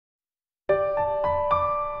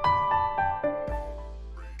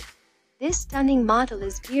This stunning model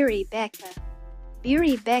is Beary Becca.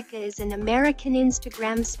 Beary Becca is an American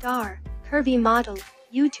Instagram star, curvy model,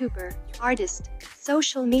 YouTuber, artist,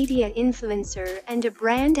 social media influencer, and a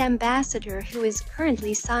brand ambassador who is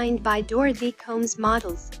currently signed by Dorothy Combs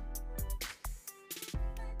Models.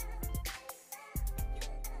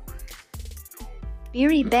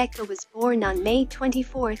 Beary Becca was born on May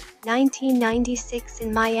 24, 1996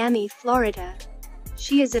 in Miami, Florida.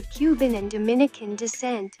 She is of Cuban and Dominican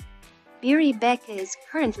descent. Beary Becca is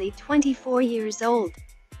currently 24 years old.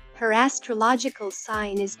 Her astrological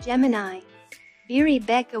sign is Gemini. Beary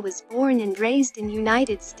Becca was born and raised in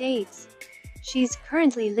United States. She's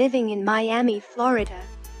currently living in Miami, Florida.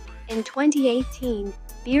 In 2018,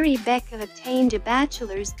 Beary Becca obtained a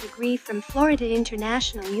bachelor's degree from Florida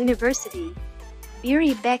International University.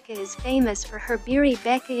 Beary Becca is famous for her Beary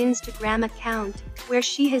Becca Instagram account, where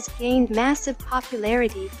she has gained massive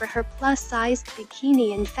popularity for her plus-sized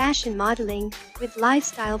bikini and fashion modeling, with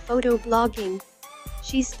lifestyle photo blogging.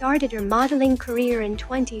 She started her modeling career in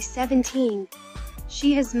 2017.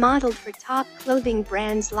 She has modeled for top clothing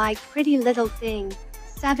brands like Pretty Little Thing,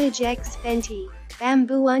 Savage X Fenty,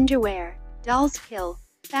 Bamboo Underwear, Dolls Kill,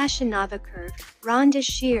 Fashion Nova Curve, Rhonda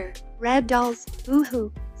Shear, Reb Dolls,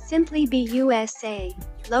 Boohoo, Simply Be USA,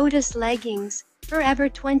 Lotus Leggings, Forever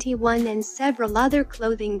 21 and several other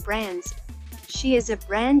clothing brands. She is a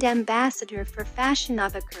brand ambassador for Fashion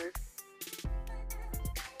Nova Curve.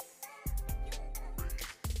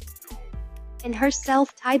 In her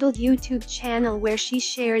self-titled YouTube channel where she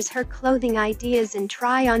shares her clothing ideas and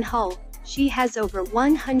try-on haul, she has over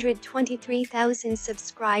 123,000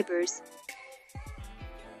 subscribers.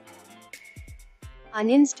 On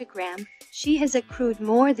Instagram, she has accrued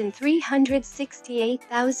more than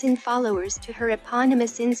 368,000 followers to her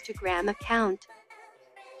eponymous Instagram account.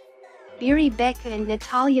 Beary Becca and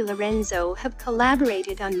Natalia Lorenzo have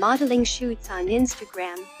collaborated on modeling shoots on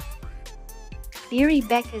Instagram. Beary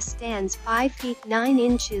Becca stands 5 feet 9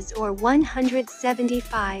 inches or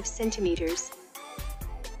 175 centimeters.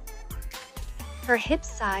 Her hip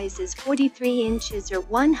size is 43 inches or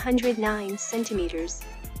 109 centimeters.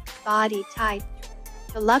 Body type: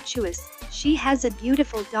 voluptuous. She has a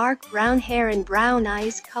beautiful dark brown hair and brown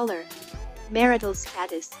eyes color. Marital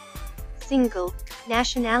status: single.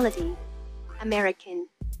 Nationality: American.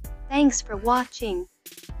 Thanks for watching.